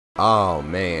Oh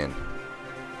man,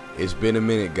 it's been a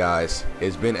minute, guys.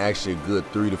 It's been actually a good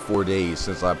 3 to 4 days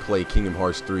since I played Kingdom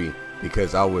Hearts 3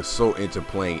 because I was so into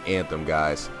playing Anthem,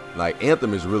 guys. Like,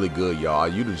 Anthem is really good, y'all.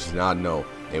 You just not know.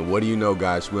 And what do you know,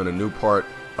 guys? We're in a new part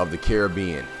of the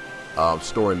Caribbean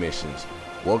story missions.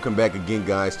 Welcome back again,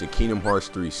 guys, to Kingdom Hearts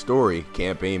 3 story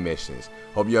campaign missions.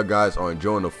 Hope y'all guys are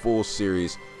enjoying the full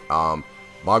series.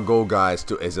 My goal, guys,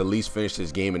 is at least finish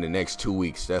this game in the next 2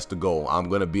 weeks. That's the goal. I'm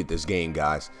gonna beat this game,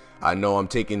 guys. I know I'm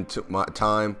taking my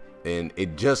time, and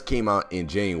it just came out in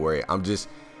January. I'm just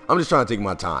trying to take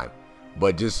my time.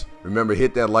 But just remember,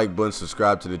 hit that like button,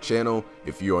 subscribe to the channel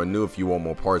if you are new, if you want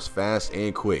more parts fast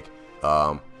and quick.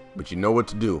 But you know what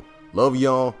to do. Love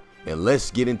y'all, and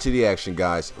let's get into the action,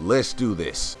 guys. Let's do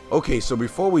this. Okay, so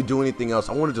before we do anything else,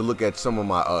 I wanted to look at some of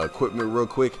my equipment real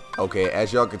quick. Okay,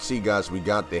 as y'all can see, guys, we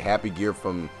got the happy gear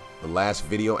from the last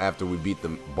video after we beat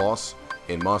the boss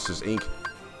in Monsters Inc.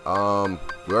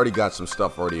 We already got some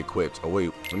stuff already equipped. Oh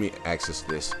wait, let me access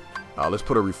this. Let's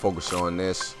put a refocus on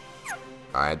this.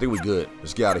 Alright, I think we're good.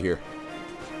 Let's get out of here.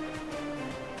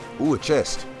 Ooh, a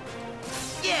chest.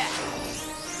 Yeah.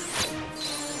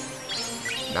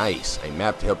 Nice. A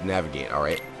map to help navigate.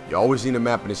 Alright. You always need a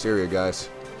map in this area, guys.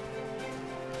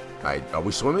 Alright, are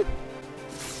we swimming?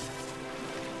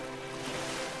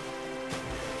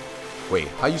 Wait,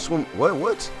 how you swim?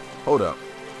 What? Hold up.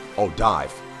 Oh,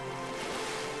 dive.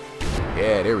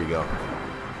 Yeah, there we go.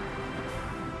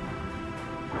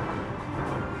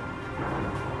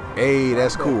 Hey,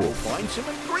 that's cool. We'll find some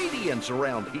ingredients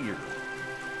around here.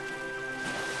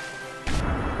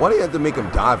 Why do you have to make him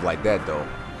dive like that, though?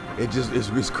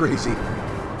 It's crazy.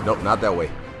 Nope, not that way.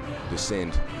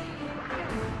 Descend.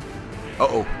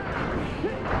 Uh-oh.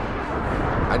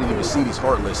 I didn't even see these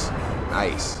Heartless.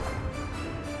 Nice.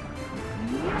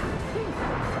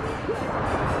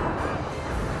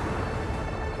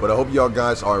 But I hope y'all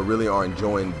guys really are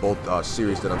enjoying both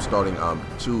series that I'm starting.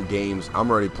 2 games.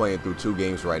 I'm already playing through 2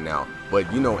 games right now.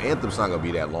 But you know, Anthem's not gonna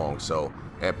be that long. So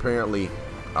apparently,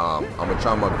 I'm gonna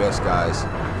try my best, guys,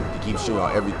 to keep showing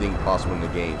y'all everything possible in the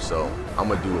game. So I'm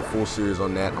gonna do a full series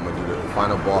on that. I'm gonna do the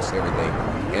final boss, everything,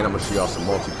 and I'm gonna show y'all some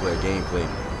multiplayer gameplay,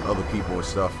 other people and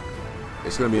stuff.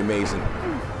 It's gonna be amazing.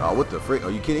 What the frick? Are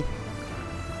you kidding?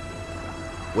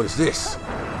 What is this?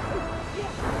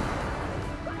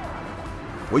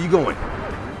 Where you going?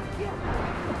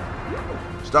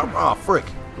 Stop. Oh, frick.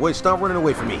 Wait, stop running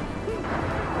away from me.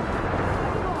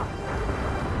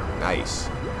 Nice.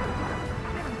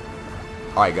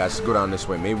 Alright, guys, let's go down this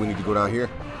way. Maybe we need to go down here.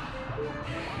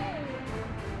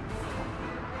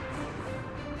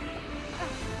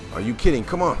 Are you kidding?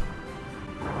 Come on.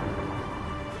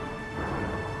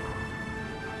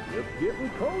 It's getting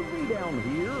cozy down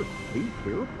here. Be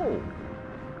careful.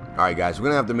 Alright, guys, we're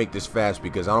gonna have to make this fast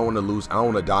because I don't want to lose. I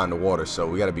don't want to die in the water, so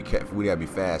we gotta be careful. We gotta be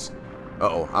fast.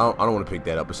 Uh-oh, I don't want to pick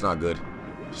that up. It's not good.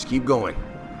 Just keep going.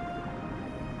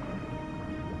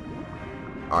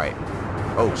 Alright.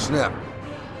 Oh, snap.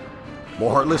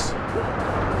 More Heartless.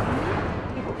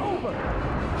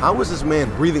 How was this man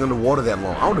breathing underwater that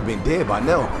long? I would have been dead by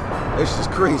now. That's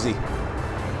just crazy.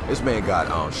 This man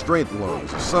got strength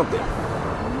lungs or something.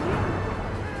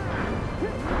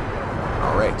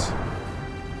 Alright.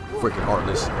 Freaking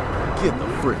Heartless. Get the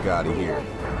frick out of here.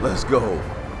 Let's go.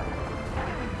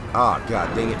 Ah,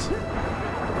 god dang it.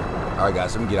 Alright,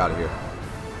 guys, let me get out of here.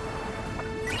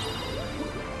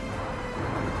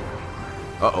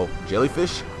 Uh-oh.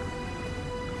 Jellyfish?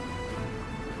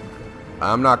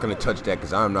 I'm not going to touch that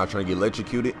because I'm not trying to get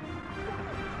electrocuted.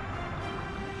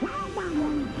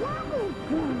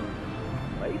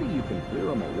 Maybe you can clear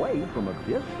them away from a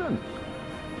distance.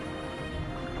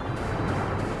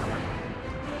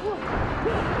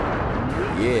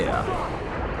 Yeah.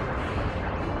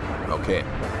 Okay.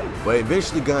 But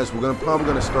eventually, guys, we're probably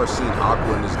gonna start seeing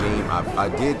Aqua in this game.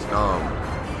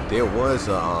 There was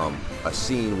a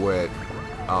scene where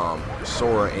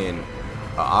Sora and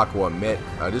Aqua met.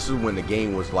 This is when the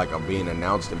game was like being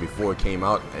announced and before it came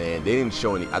out, and they didn't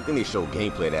show any. I think they showed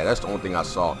gameplay of that. That's the only thing I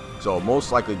saw. So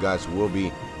most likely, guys, will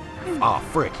be. Ah,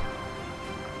 frick.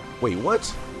 Wait, what?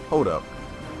 Hold up.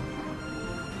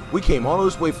 We came all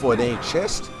this way for a dang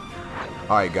chest?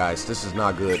 Alright, guys, this is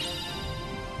not good.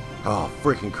 Oh,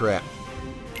 freaking crap.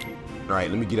 Alright,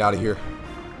 let me get out of here.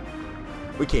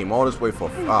 We came all this way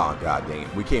for... Oh, god dang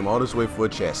it. We came all this way for a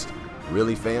chest.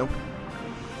 Really, fam?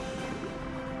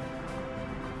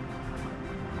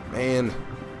 Man.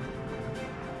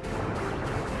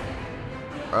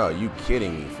 Oh, you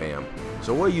kidding me, fam?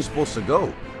 So where are you supposed to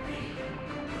go?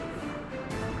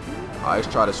 Alright, let's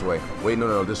try this way. Wait,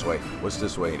 no, this way. What's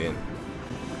this way then?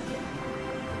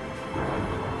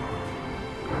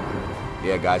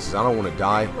 Yeah, guys, 'cause I don't want to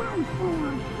die.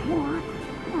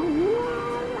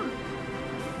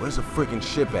 Where's the freaking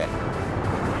ship at?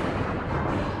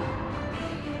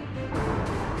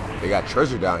 They got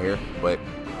treasure down here, but...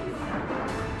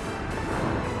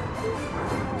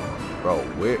 Bro,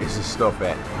 where is this stuff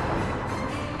at?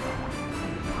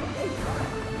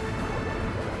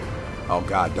 Oh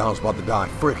god, Dom's about to die.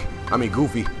 Frick. I mean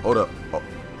Goofy. Hold up.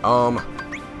 Oh,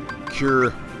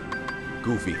 cure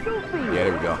Goofy. Yeah,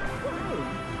 there we go.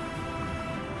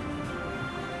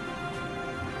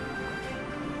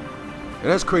 And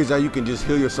that's crazy how you can just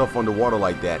heal yourself underwater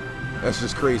like that. That's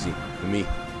just crazy to me.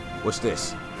 What's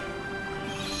this?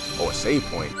 Oh, a save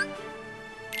point.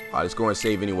 Alright, let's go and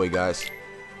save anyway, guys.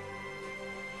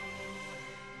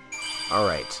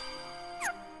 Alright.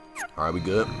 Alright, we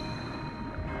good?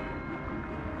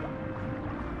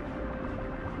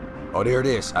 Oh, there it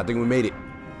is. I think we made it.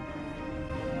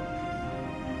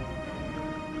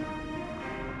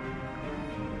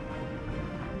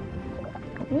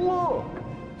 Look!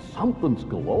 Something's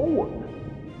glowing.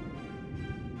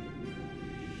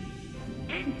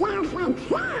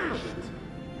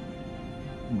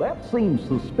 That seems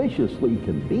suspiciously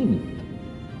convenient.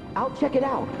 I'll check it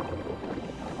out.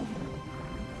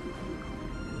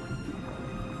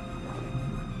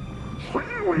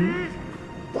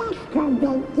 This could be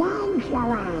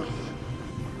dangerous.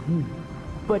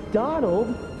 But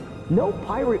Donald, no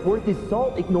pirate worth his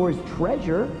salt ignores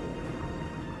treasure.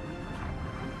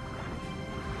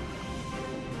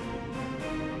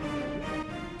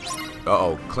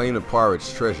 Uh-oh, claim the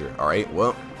pirate's treasure. Alright,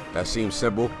 well, that seems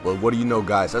simple. But what do you know,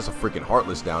 guys? That's a freaking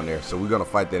Heartless down there. So we're going to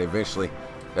fight that eventually.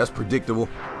 That's predictable.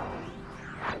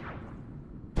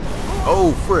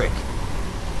 Oh, frick.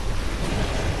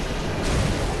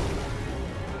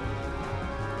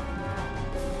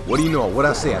 What do you know? What'd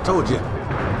I say? I told you.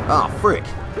 Ah, frick.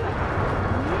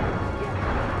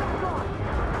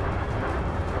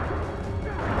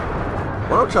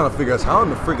 What I'm trying to figure out is how in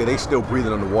the frick are they still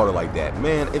breathing underwater like that?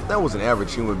 Man, if that was an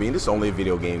average human being, this is only a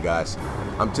video game, guys.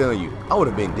 I'm telling you, I would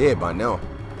have been dead by now.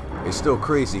 It's still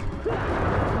crazy.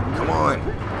 Come on.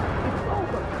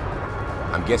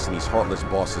 I'm guessing these Heartless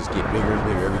bosses get bigger and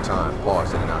bigger every time.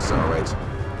 Pause, that did not sound right.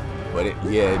 But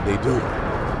yeah, they do.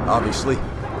 Obviously.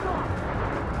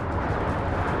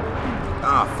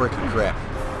 Ah, freaking crap.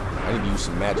 I need to use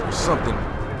some magic or something.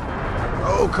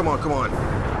 Oh, come on, come on.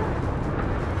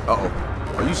 Uh-oh.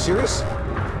 Are you serious?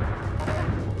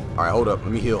 Alright, hold up.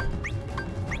 Let me heal.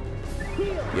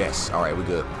 Yes. Alright, we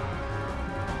good.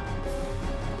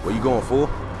 Where you going, fool?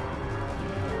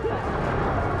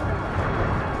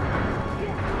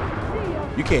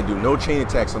 You can't do no chain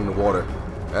attacks on the water.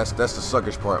 That's the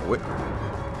suckish part. What?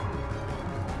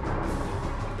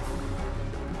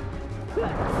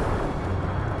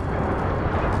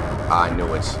 I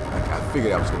knew it. I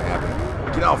figured that was gonna happen.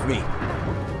 Get off me.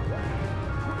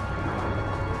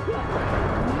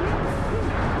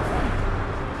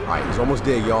 Alright, he's almost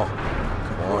dead, y'all.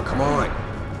 Come on, come on.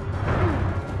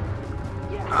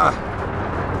 Ah.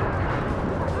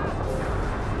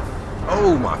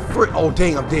 Oh, my frick. Oh,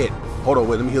 dang, I'm dead. Hold on,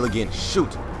 wait, let me heal again.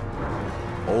 Shoot.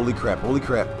 Holy crap, holy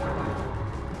crap.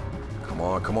 Come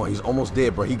on, come on. He's almost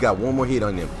dead, bro. He got one more hit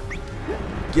on him.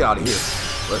 Get out of here.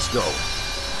 Let's go.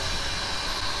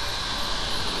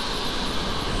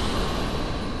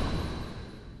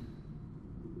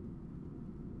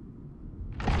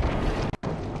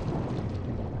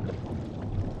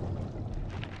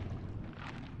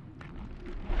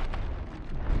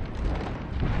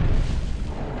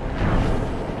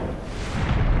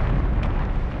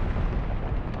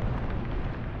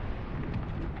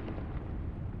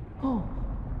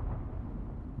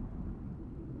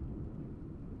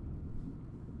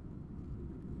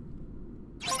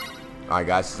 Alright,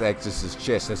 guys, this is his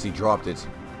chest as he dropped it.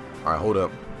 Alright, hold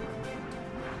up.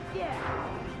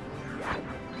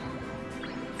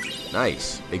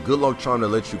 Nice. A good luck charm that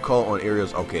lets you call on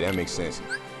Ariel's. Okay, that makes sense.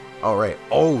 Alright.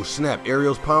 Oh, snap.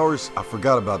 Ariel's powers? I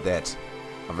forgot about that.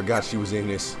 I forgot she was in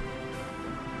this.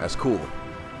 That's cool.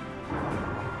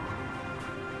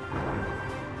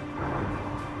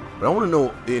 But I want to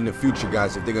know in the future,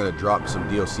 guys, if they're going to drop some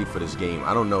DLC for this game.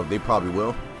 I don't know. They probably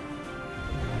will.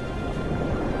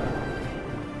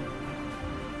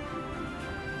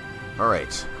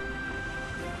 Alright.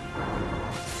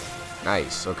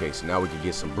 Nice. Okay, so now we can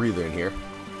get some breather in here.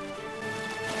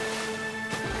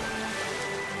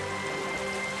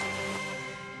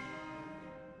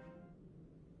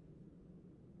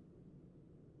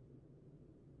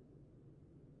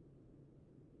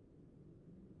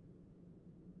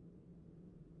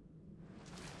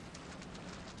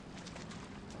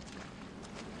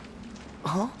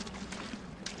 Huh?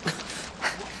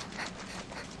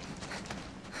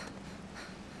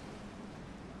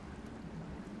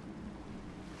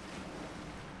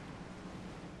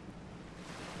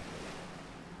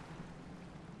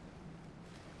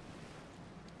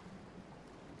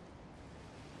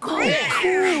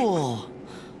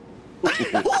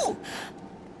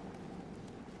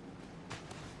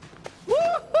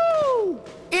 Woohoo!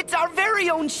 It's our very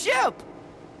own ship!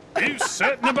 You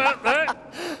certain about that?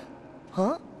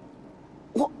 Huh?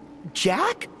 What?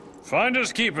 Jack?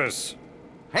 Finders keepers.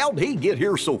 How'd he get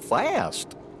here so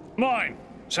fast? Mine.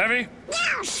 Savvy?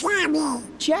 Now, Sammy.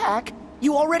 Jack,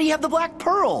 you already have the Black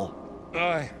Pearl.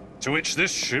 Aye. To which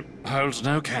this ship holds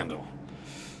no candle.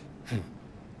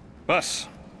 But,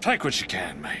 take what you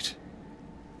can, mate.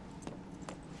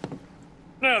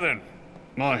 Now then,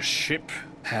 my ship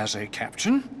has a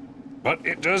captain, but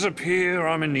it does appear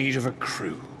I'm in need of a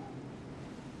crew.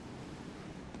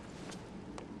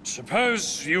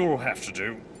 Suppose you'll have to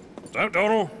do. Don't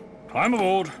dawdle. Climb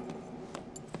aboard.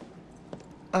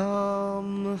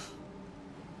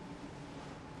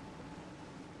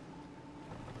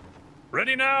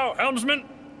 Ready now, helmsman?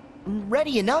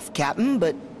 Ready enough, Captain,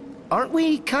 but aren't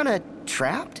we kinda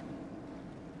trapped?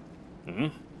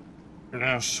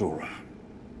 Now, Sora,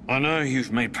 I know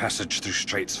you've made passage through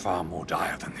straits far more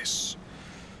dire than this.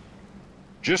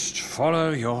 Just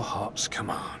follow your heart's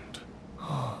command.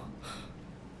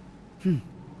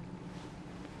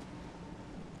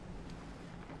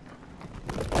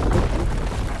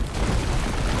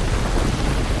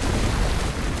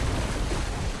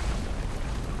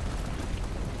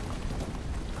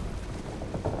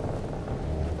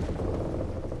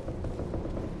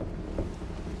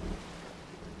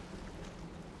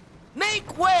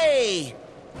 Make way!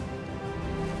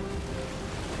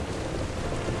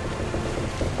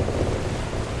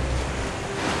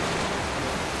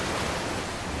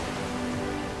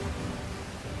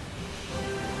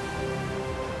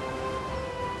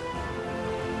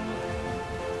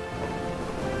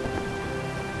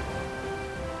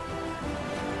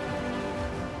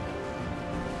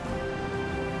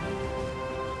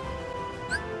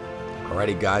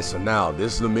 Alrighty guys, so now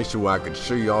this is the mission where I can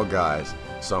show y'all guys.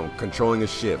 So I'm controlling a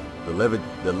ship, the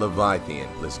Leviathan.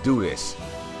 Let's do this.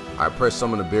 Alright, press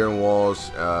some of the bearing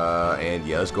walls, and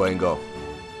yeah, let's go ahead and go.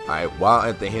 Alright, while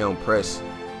at the helm, press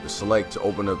the select to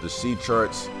open up the sea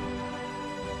charts.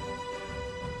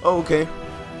 Oh, okay.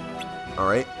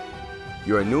 Alright.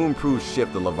 Your new improved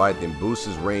ship, the Leviathan, boosts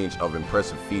its range of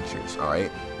impressive features.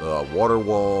 Alright, the water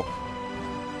wall.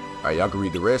 Alright, y'all can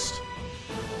read the rest.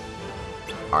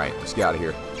 Alright, let's get out of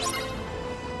here.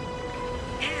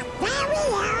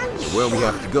 Where we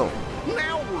have to go?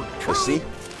 Let's see.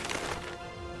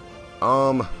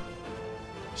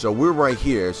 So we're right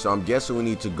here, so I'm guessing we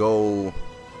need to go.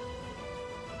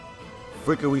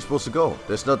 Frick, are we supposed to go?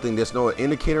 There's nothing, there's no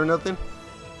indicator or nothing?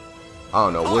 I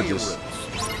don't know, we'll just.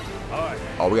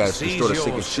 Oh, we gotta destroy the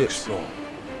sinking ships.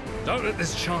 Don't let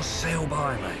this chance sail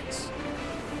by, mates.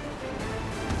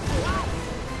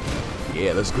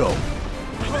 Yeah, let's go.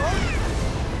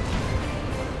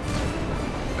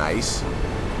 Nice.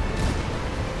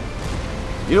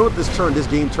 You know what this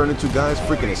game turned into, guys?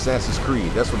 Freaking Assassin's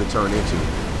Creed. That's what it turned into.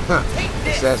 Huh.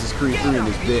 Assassin's Creed 3 in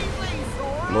this bit.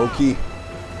 Low key.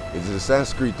 Is it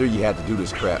Assassin's Creed 3? You had to do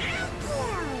this crap.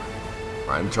 Alright,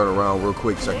 let me turn around real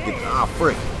quick so I can get. Ah,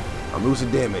 frick. I'm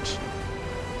losing damage.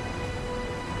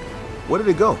 Where did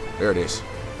it go? There it is.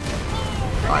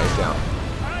 Alright, it's down.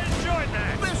 I enjoyed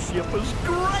that. This ship is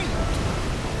great!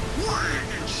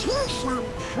 Yeah, she's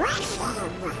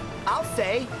impressive. I'll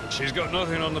say. She's got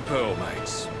nothing on the pearl,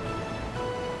 mates.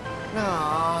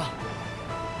 Aww.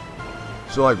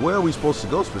 So, like, where are we supposed to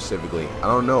go specifically? I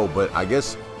don't know, but I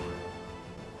guess.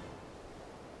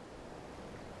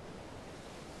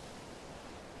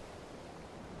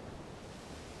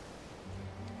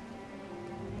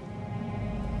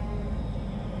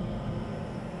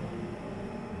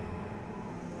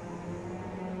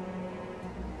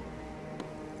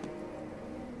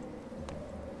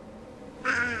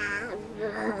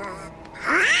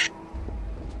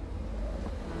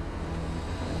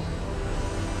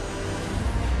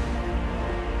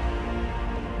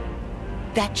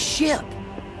 That ship.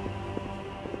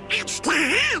 It's the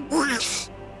Hogwarts.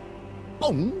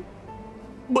 Oh.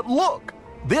 But look,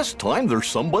 this time there's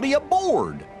somebody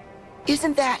aboard.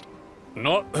 Isn't that?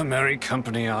 Not the merry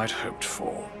company I'd hoped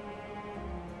for.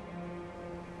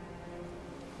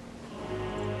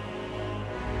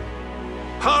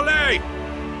 Harley!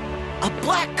 A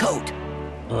black coat.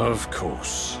 Of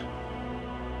course.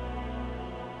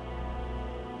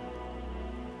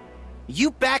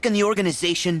 You back in the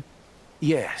organization?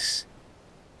 Yes.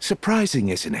 Surprising,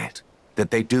 isn't it,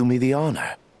 that they do me the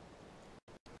honor?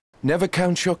 Never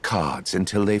count your cards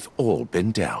until they've all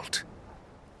been dealt.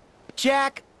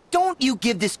 Jack, don't you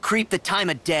give this creep the time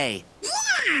of day.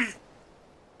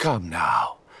 Come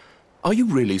now. Are you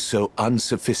really so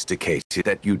unsophisticated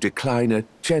that you decline a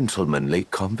gentlemanly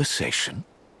conversation?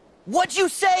 What'd you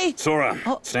say? Sora,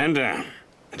 stand down.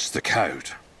 It's the code.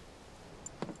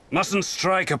 Mustn't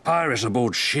strike a pirate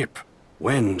aboard ship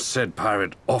when said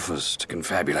pirate offers to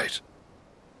confabulate.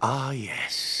 Ah,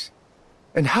 yes.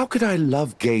 And how could I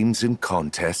love games and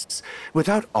contests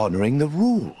without honoring the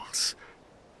rules?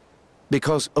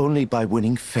 Because only by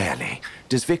winning fairly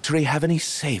does victory have any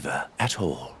savor at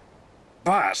all.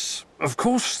 But, of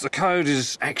course, the code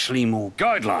is actually more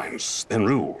guidelines than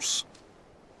rules.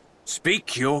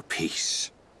 Speak your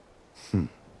piece.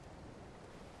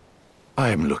 I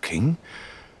am looking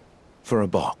for a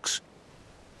box.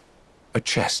 A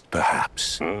chest,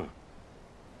 perhaps.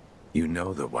 You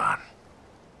know the one.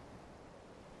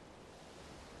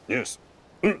 Yes.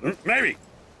 Maybe.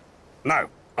 No,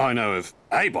 I know of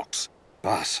a box.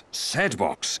 But said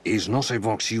box is not a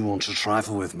box you want to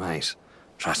trifle with, mate.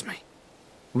 Trust me.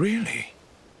 Really?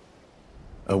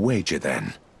 A wager,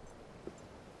 then?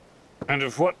 And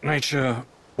of what nature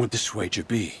would this wager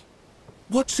be?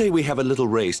 What say we have a little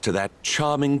race to that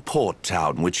charming port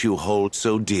town which you hold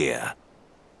so dear?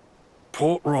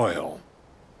 Port Royal.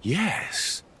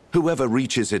 Yes. Whoever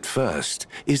reaches it first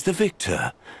is the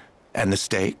victor. And the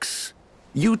stakes?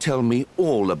 You tell me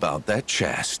all about that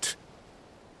chest.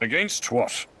 Against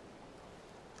what?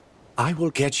 I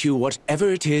will get you whatever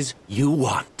it is you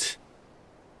want.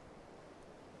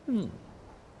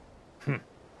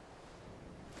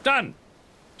 Done!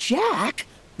 Jack?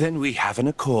 Then we have an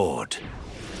accord.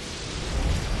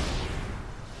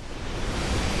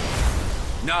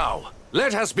 Now,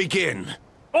 let us begin.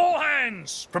 All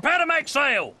hands! Prepare to make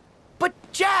sail! But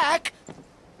Jack!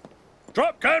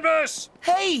 Drop canvas!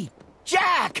 Hey!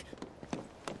 Jack!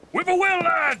 Whip a wheel,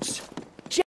 lads!